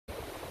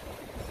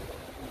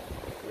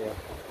Yeah.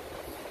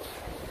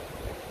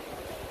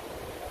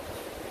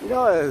 You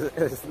know,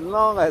 as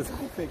long as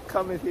I've been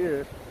coming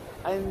here,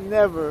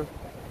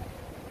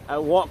 I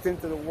walked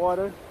into the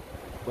water,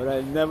 but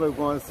I never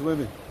gone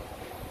swimming.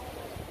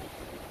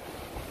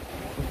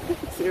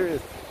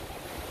 Serious.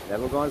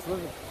 Never gone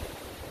swimming.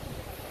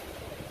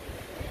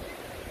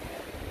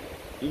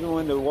 Even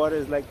when the water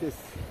is like this,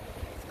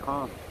 it's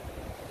calm.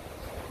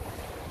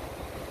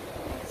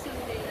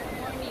 Sunday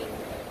morning.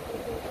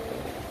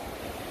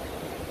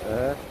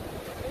 Uh-huh.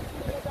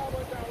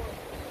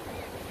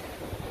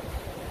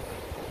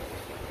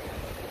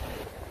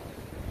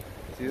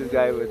 See, this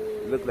guy would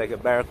look like a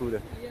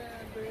barracuda. Yeah,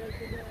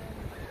 barracuda.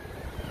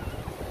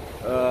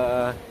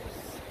 Uh,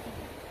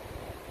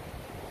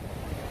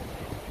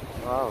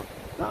 wow.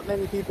 Not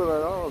many people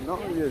at all.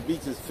 Normally the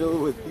beach is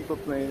filled with people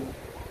playing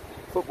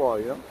football,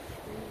 you know?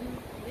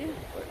 Yeah.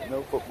 But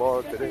no football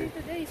Especially today.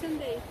 today,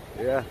 Sunday.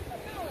 Yeah.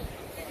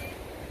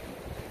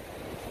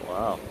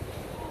 Wow.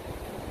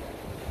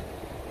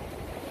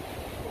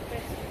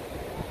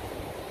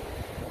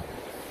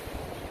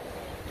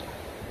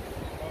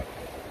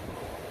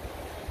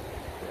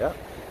 Yeah.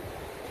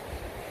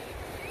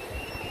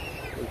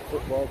 With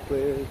football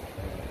players.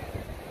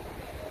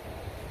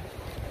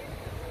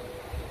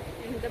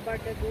 And the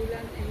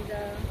bardagulan and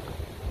the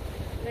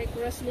like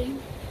wrestling.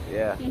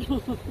 Yeah. You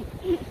know.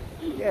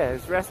 Yeah, it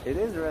is wrestling.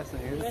 It's,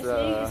 Wrestling is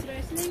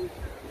wrestling.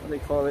 what do they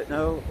call it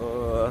now? I don't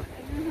know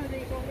how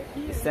they call it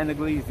here.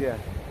 Senegalese, yeah.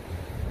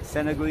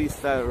 Senegalese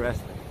style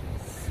wrestling.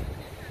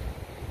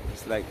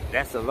 It's like,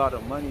 that's a lot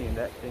of money in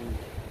that thing.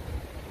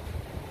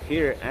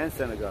 Here and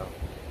Senegal.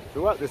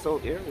 Throughout this whole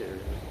area.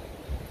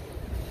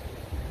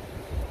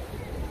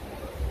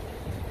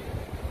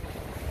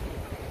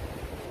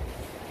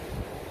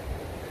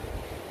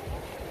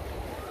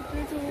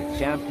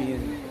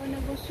 Champion. I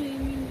wanna go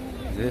swimming.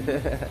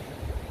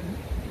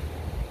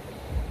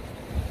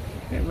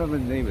 Can't remember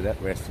the name of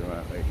that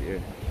restaurant right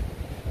here.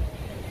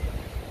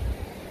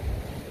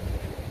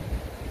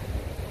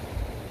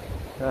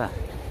 Ah.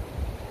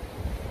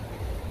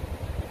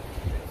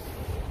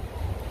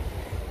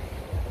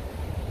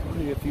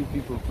 Only a few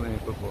people playing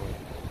football.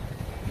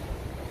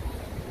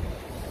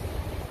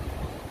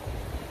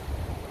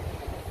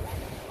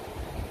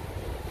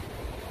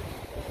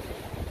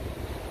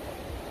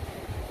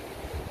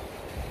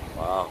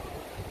 Wow.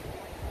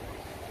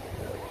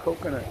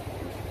 Coconut.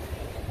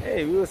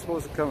 Hey, we were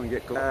supposed to come and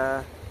get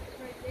coconut.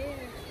 Right there.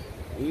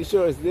 Are you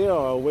sure it's there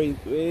or way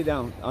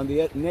down on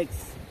the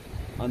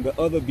on the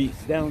other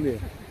beach down there?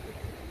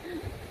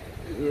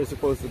 We were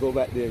supposed to go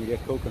back there and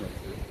get coconuts.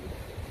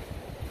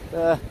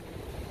 Not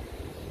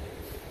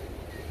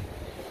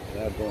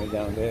going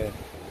down there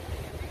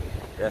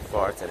that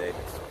far today.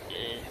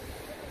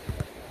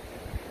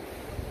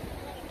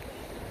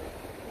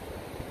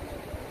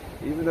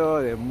 Even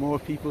though there are more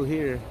people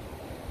here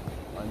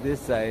on this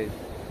side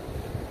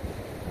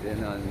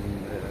than on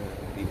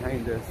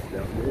behind us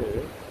down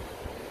there,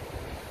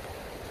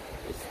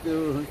 it's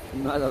still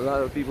not a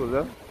lot of people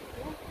though.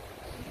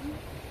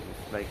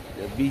 It's like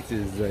the beach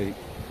is like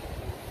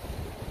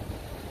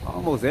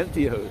almost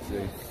empty, I would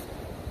say.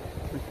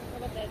 How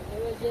about that?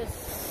 It was just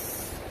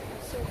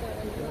so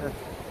bad.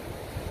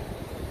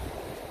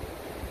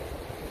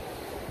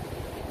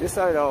 This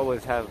side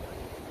always have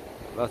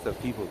lots of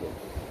people though,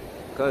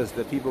 because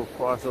the people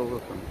cross over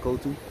from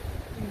Kotu,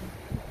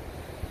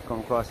 come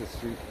across the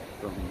street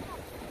from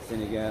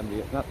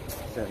Senegambia, not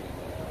Senegal,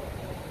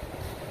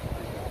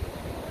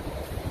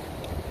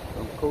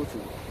 from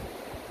Kotu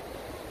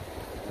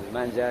and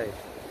Manjai,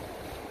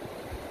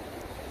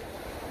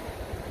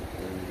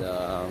 and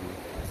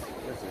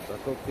what's it,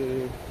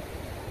 Bakoke,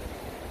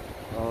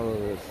 all of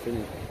the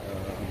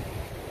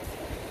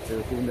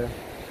Serafunda.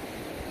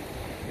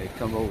 They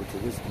come over to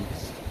this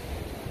beach.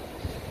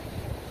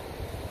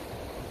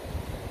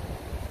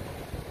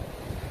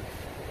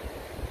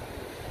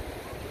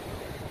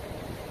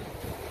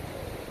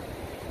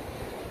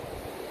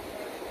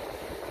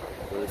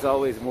 So it's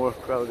always more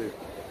crowded,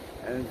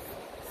 and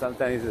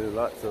sometimes there's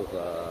lots of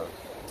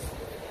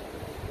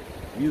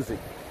music.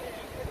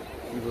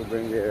 People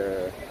bring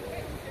their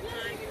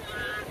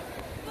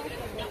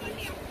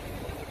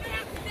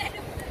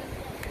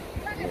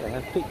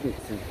have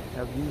picnics and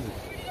have music.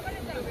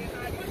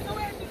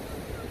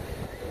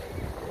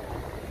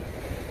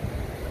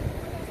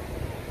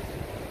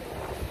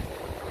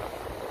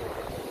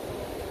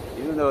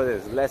 Even though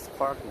there's less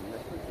parking, I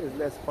think there's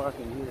less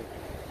parking here.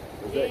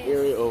 Because that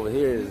area over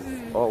here is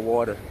all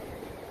water.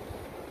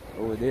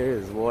 Over there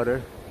is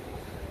water.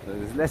 So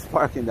there's less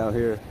parking down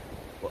here,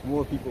 but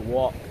more people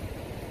walk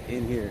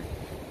in here.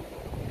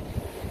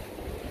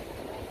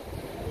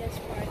 Less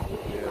parking.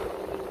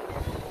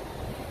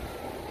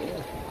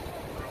 Yeah.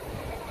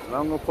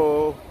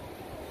 Longopo,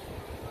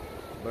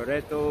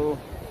 Barreto.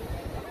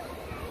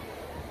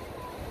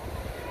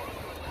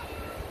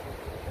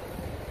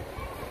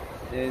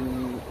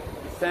 And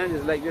sand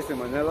is like this in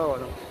Manila or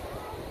no?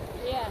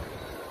 Yeah.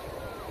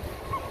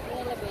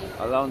 Manila Bay.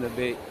 along the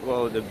bay.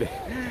 Well, the bay.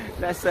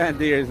 That sand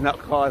there is not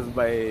caused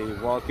by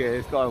walking.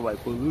 It's caused by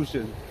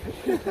pollution.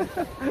 But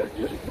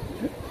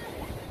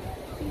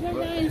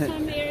in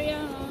some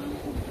area,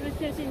 not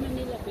just in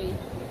Manila Bay,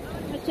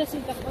 not just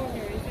in the corner,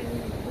 you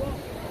can walk.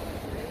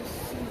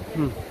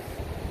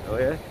 Oh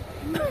yeah.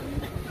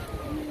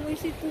 We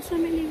see too so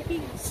many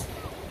pigs.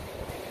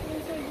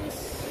 Also,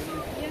 this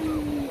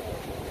young.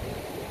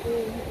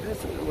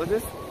 Well,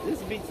 this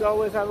beach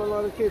always have a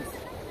lot of kids.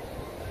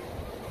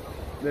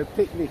 They're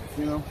picnics,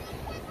 you know.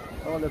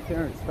 All the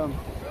parents come.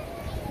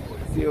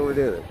 See over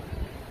there.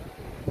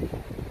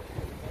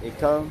 They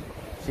come,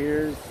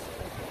 cheers,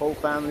 whole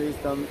families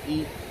come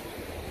eat.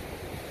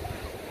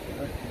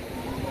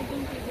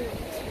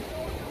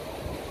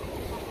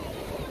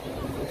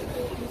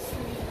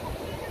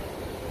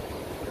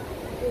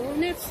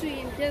 Not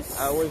swim, just.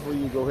 I'll wait for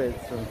you to go ahead.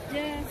 So.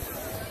 Just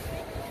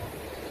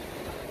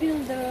feel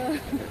the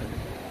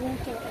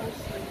water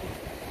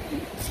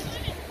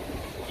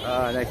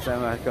also. Next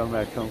time I come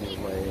with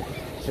my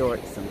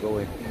shorts and go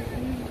in.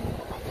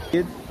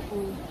 Kid,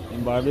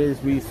 in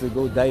Barbados, we used to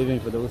go diving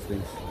for those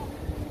things.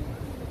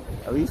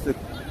 We used to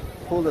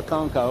pull the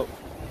conch out,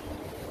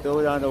 throw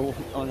it on the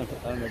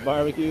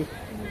barbecue,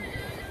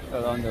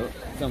 or on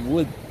some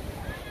wood,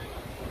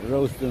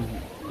 roast them,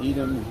 eat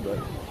them, but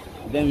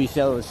then we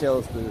sell the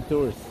shells to the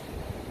tourists.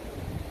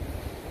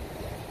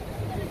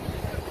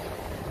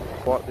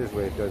 Walk this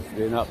way because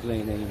they're not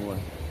playing anymore.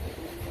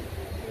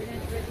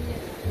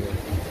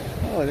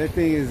 Oh, that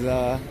thing is,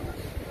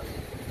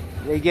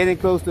 they're getting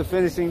close to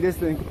finishing this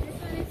thing.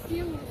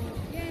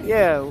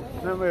 Yeah,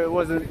 remember it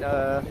wasn't,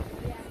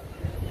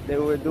 they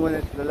were doing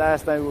it the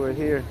last time we were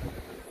here.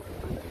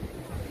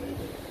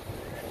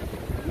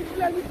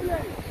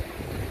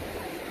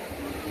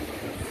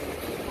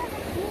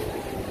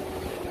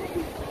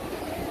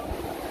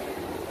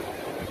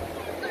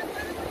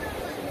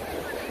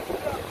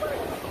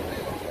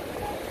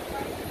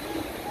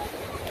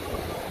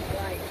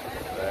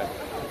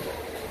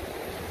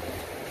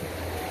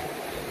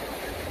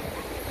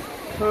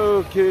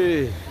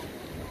 Okay.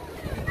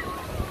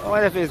 I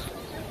wonder if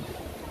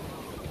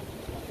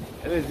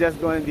it's just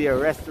going to be a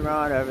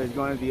restaurant or if it's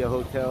going to be a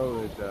hotel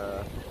with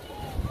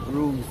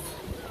rooms.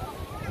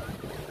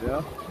 You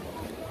know?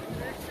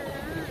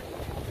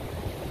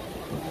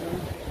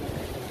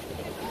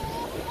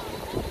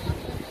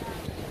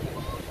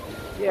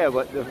 Yeah,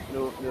 but the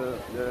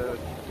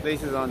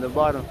place is on the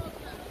bottom.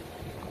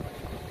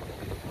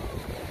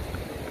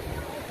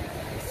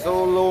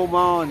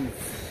 Solomon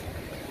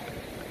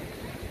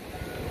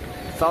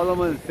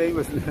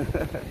famous.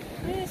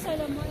 Yeah,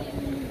 Solomon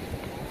in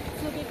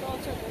Subic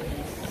also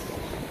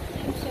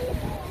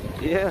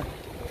is. Yeah.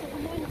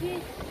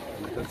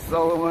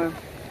 Solomon.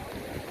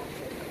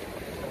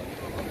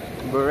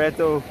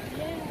 Barreto.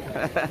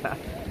 Yeah.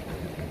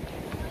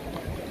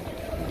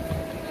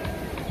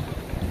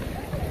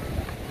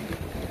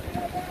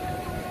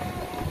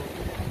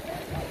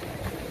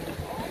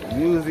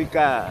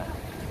 Musica.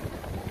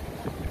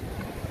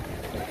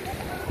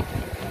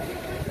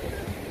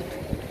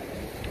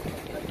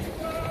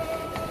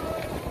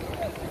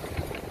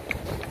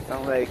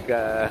 Sound like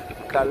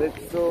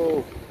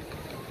calypso.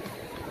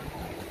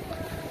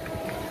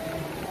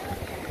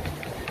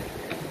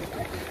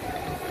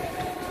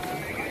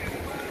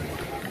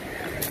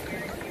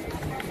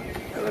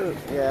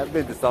 Yeah, I've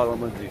been to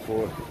Solomon's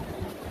before.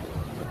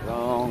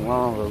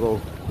 Long ago.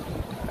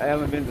 I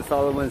haven't been to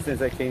Solomon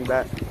since I came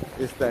back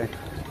this time.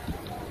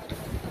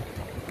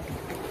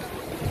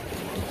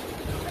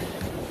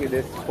 Look at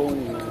this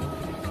pony, man.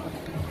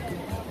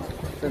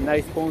 It's a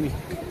nice pony.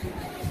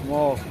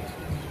 Small.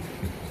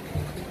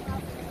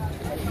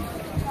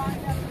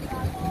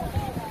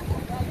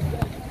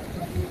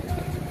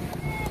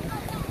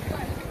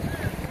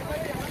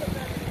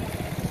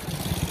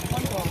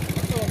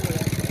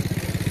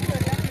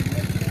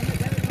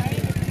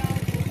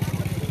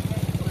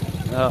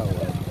 Oh,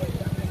 well.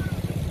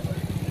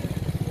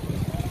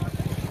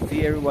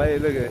 See everybody,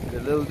 look at the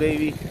little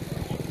baby.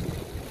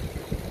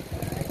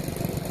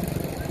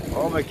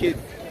 All my kids,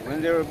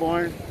 when they were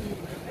born,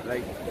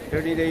 like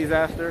 30 days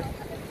after,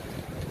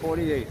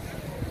 40 days,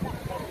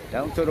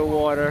 down to the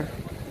water,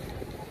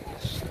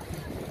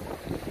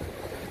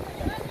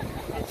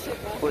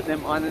 put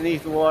them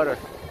underneath the water.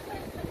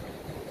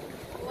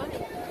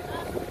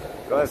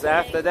 Because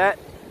after that,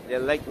 they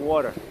like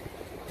water.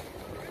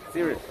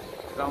 Serious.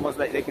 It's almost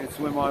like they can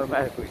swim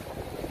automatically.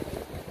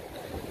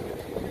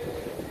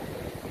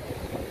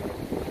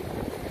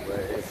 But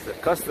it's a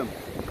custom.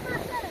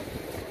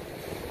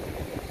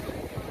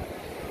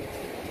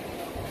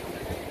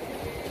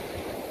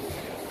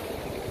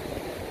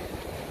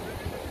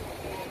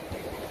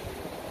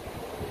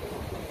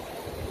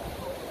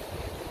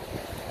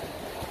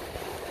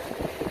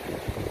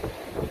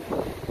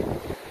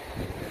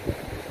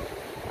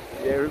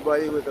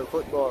 Everybody with the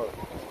football.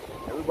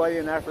 Everybody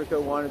in Africa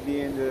want to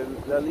be in the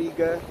La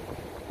Liga.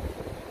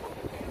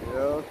 You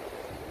know,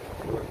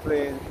 we're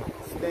playing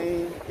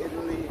Spain,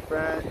 Italy,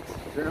 France,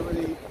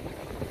 Germany,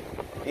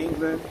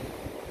 England,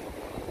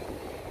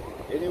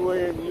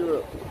 anywhere in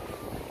Europe.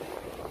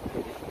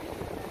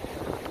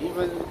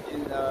 even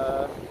in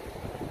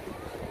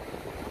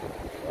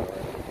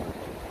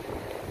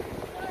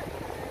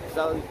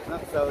Saudi,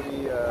 not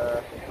Saudi,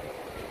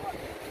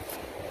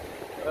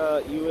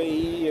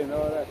 UAE and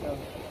all that kind of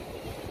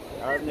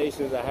Arab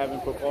nations are having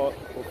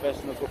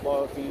professional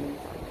football teams.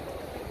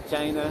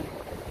 China.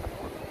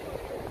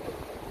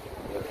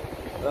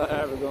 Not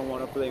ever gonna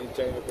want to play in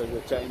China because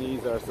the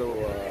Chinese are so.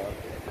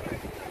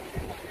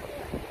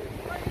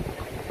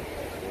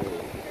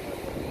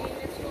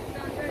 Let's look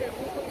down there. The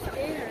Buko's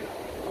there.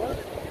 What?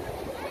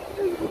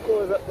 Buko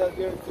is up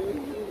there too.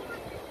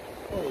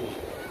 Oh.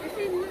 I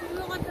said,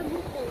 look at the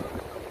Buko.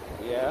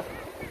 Yeah.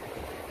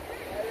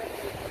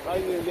 How are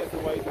you gonna get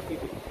somebody to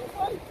pick it?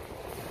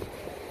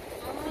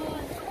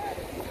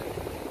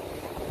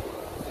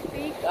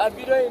 I'd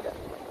be doing that.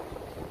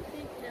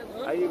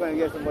 How are you gonna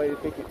get somebody to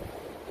pick it?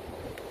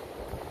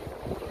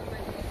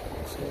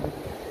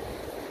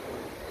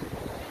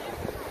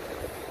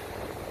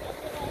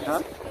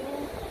 Huh?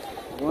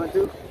 You want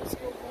to?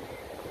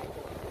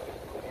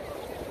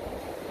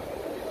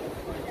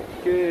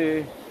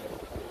 Okay.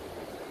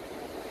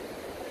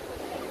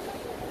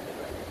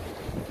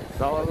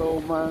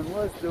 Solomon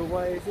was the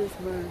wisest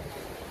man.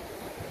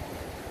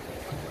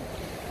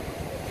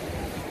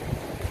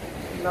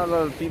 Not a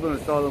lot of people in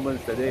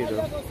Solomon's today,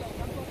 though.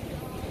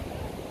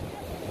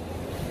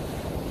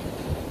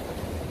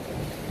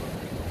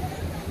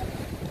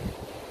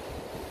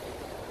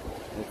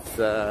 It's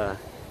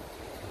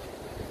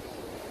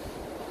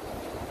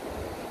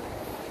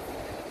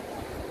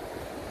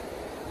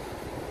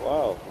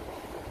wow.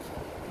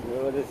 You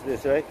know what is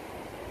this, right?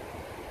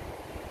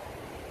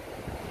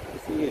 You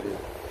see it.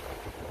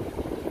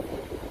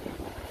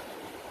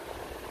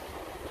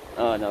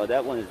 Oh no,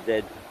 that one is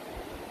dead.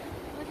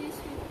 What is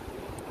it?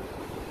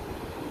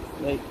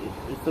 Like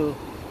it's a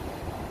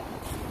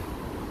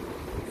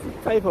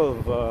type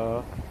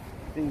of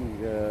thing.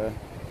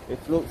 It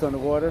floats on the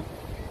water,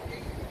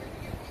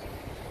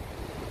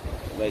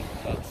 like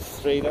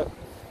straight up,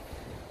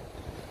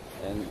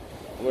 and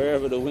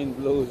wherever the wind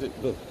blows,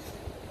 it blows.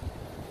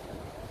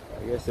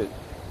 I guess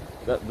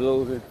that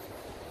blows it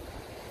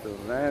to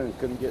the land and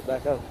couldn't get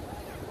back out.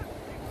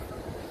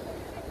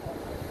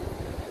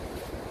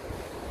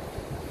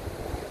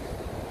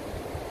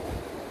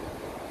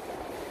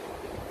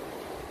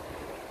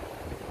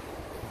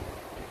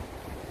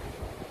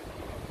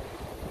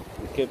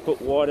 You can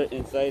put water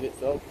inside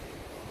itself,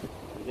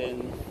 and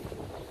then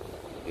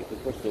you can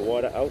push the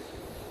water out,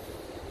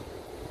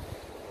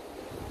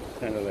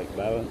 kind of like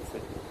balance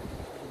it.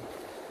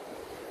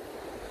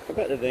 I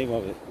forgot the name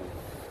of it.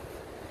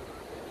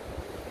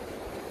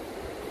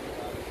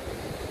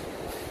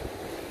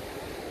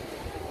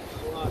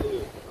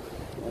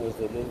 That was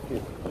a little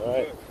kid.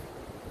 Alright.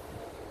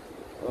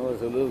 That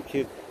was a little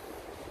kid.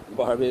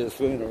 Barbados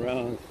swimming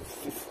around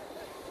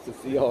to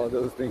see all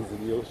those things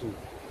in the ocean.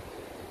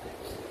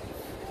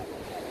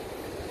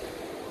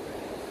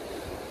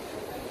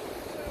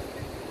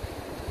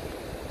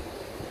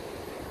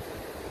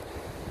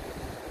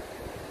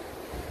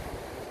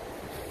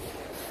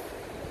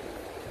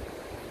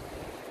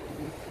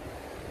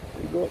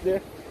 You go up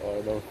there?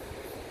 Or no?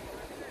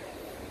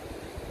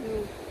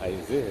 No. Are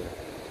you there?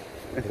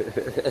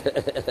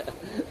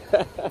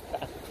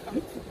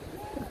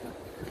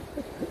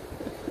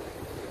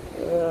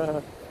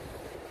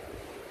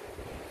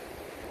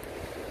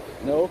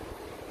 No?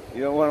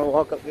 You don't want to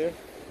walk up there?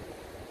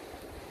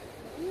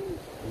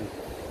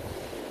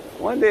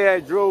 One day I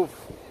drove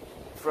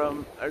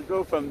from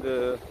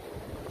the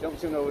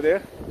junction over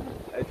there.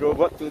 I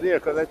drove up to there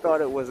because I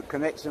thought it was a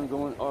connection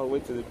going all the way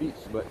to the beach,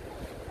 but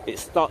it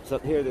stops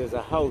up here. There's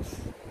a house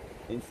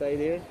inside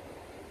here,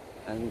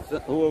 and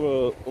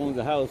whoever owns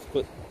the house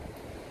put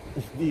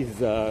these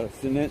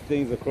cement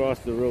things across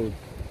the road.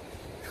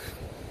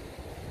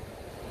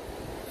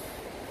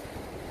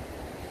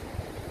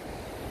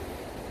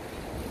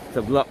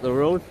 To block the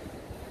road,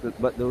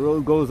 but the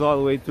road goes all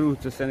the way through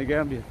to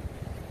Senegambia,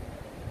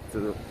 to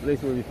the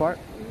place where we park.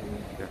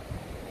 Yeah.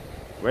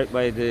 Right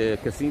by the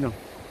casino.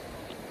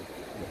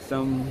 I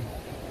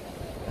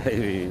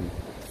mean,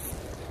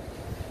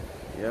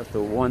 you have to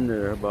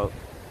wonder about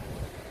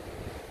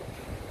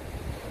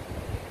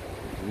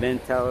the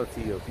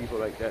mentality of people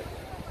like that,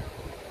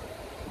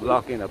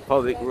 blocking a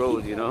public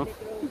road, you know?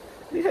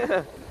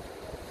 Yeah.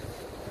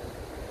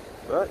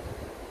 But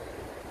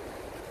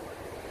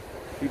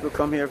people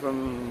come here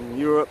from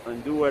Europe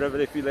and do whatever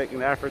they feel like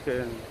in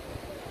Africa, and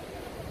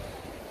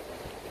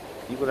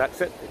people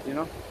accept it, you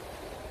know?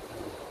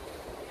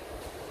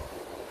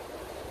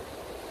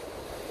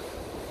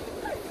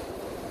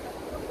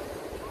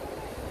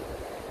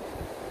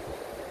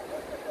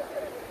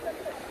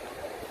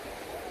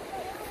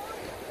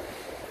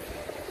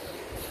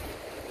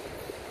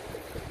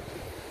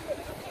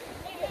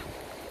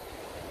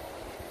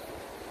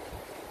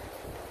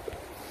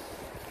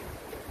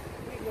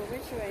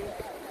 Which way?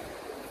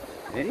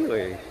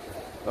 Anyway,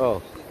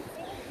 oh,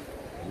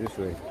 this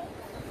way.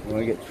 I want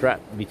to get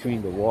trapped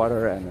between the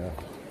water and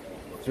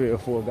 3 or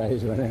 4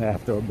 guys running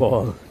after a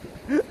ball.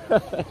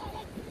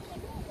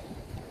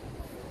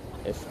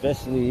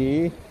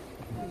 Especially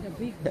The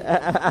big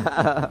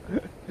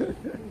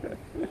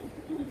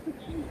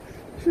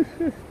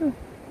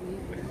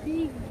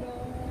big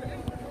dog.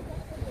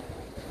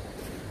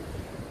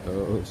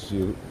 Oh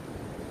shoot.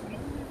 I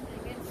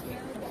can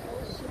smell the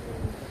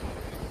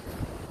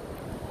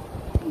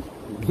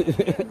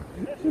ocean.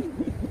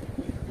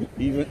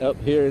 Even up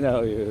here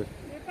now, yeah.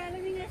 May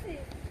palamig kasi.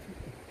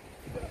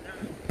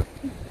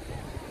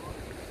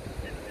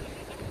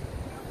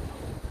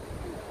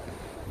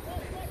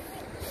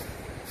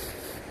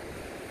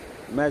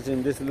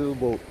 Imagine this little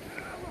boat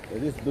or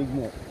this big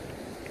net.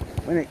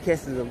 When it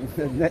catches a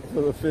net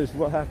full of fish,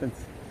 what happens?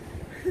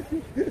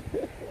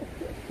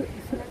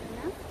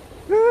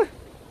 Ah,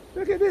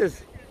 look at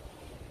this.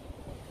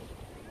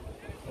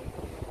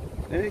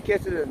 Then it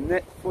catches a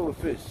net full of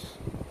fish.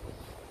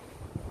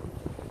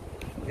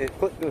 It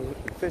put the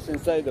fish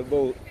inside the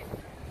boat,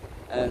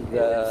 and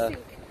yeah,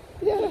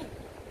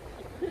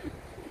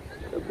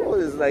 the boat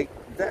is like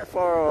that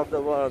far off the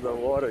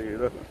water, you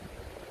know.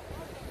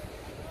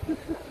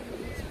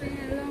 It's been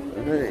a long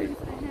time Hey. since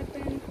I have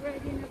been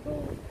riding a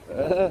boat.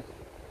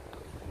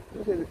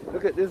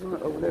 Look at this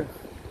one over there.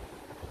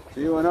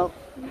 See one up?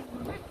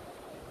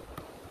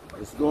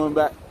 It's going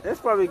back.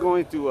 It's probably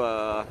going to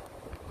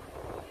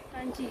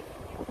Tanji.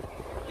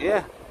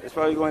 yeah, it's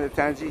probably going to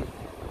Tangi.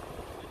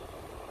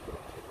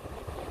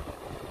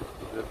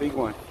 The big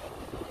one.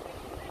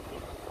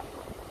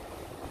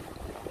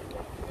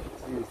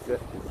 See,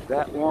 it's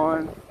that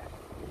one.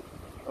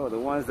 Oh, the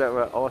ones that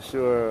were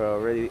offshore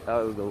already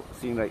out of the,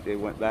 seem like they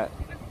went back.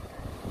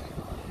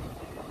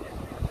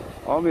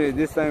 Maybe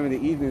this time in the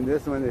evening,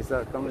 this one they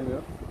start coming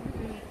up.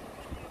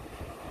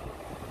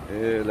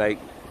 Like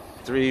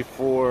 3,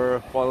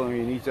 4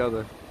 following each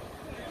other.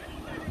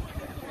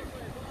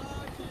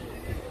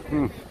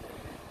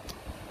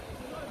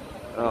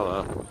 Oh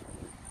well.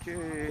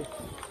 Okay.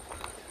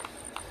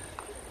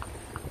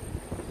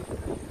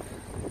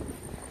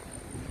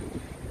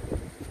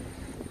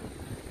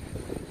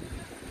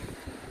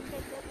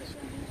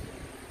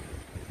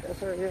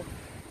 That's right here.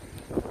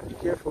 Be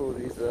careful,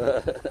 these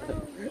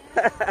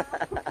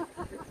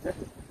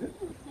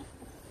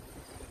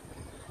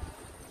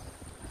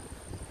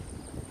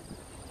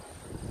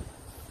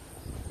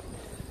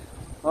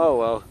Oh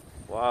well,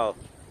 wow.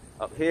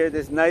 Up here,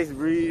 this nice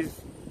breeze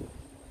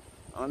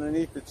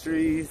underneath the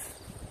trees.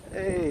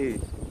 Hey.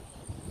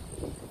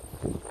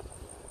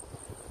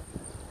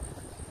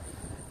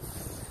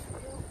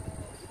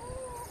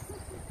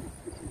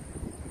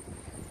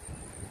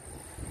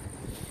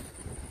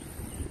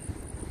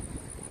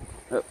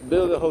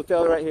 Build a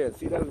hotel right here.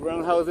 See those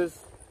brown houses?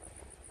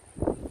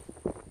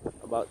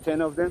 About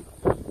 10 of them.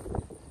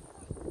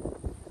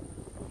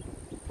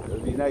 That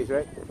would be nice,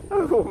 right?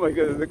 Oh my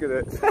goodness, look at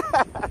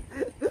that.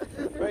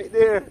 Right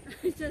there.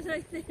 It's just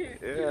right there.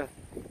 Yeah.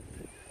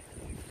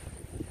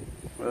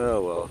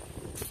 Oh well.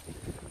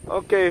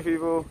 Okay,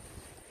 people.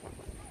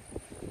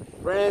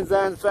 Friends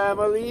and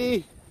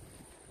family.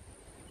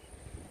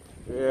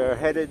 We're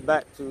headed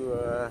back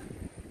to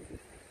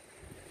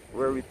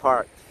where we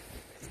parked.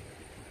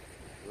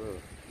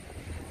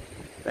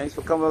 Thanks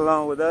for coming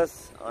along with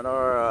us on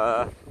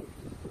our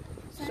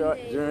short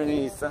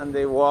journey,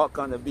 Sunday walk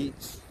on the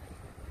beach.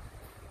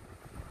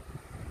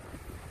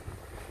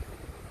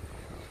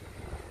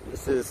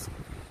 This is,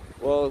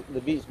 well,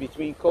 the beach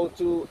between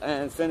Kotu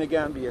and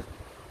Senegambia.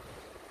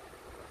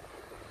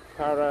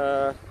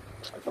 I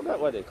forgot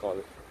what they call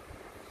it.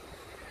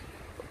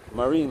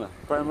 Palmarima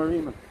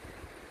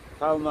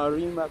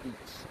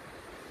Beach.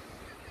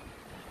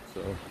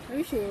 So. Are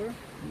you sure?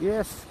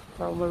 Yes,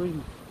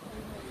 Palmarima.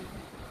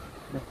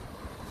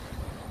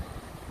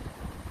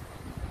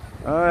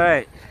 All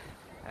right.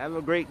 Have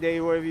a great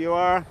day wherever you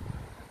are.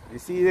 You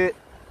see it?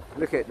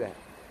 Look at that.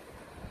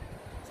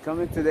 It's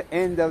coming to the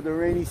end of the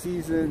rainy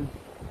season.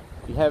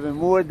 You're having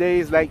more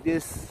days like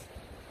this.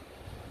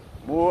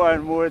 More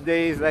and more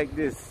days like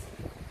this.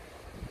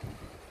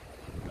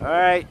 All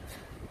right.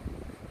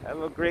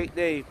 Have a great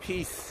day.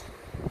 Peace.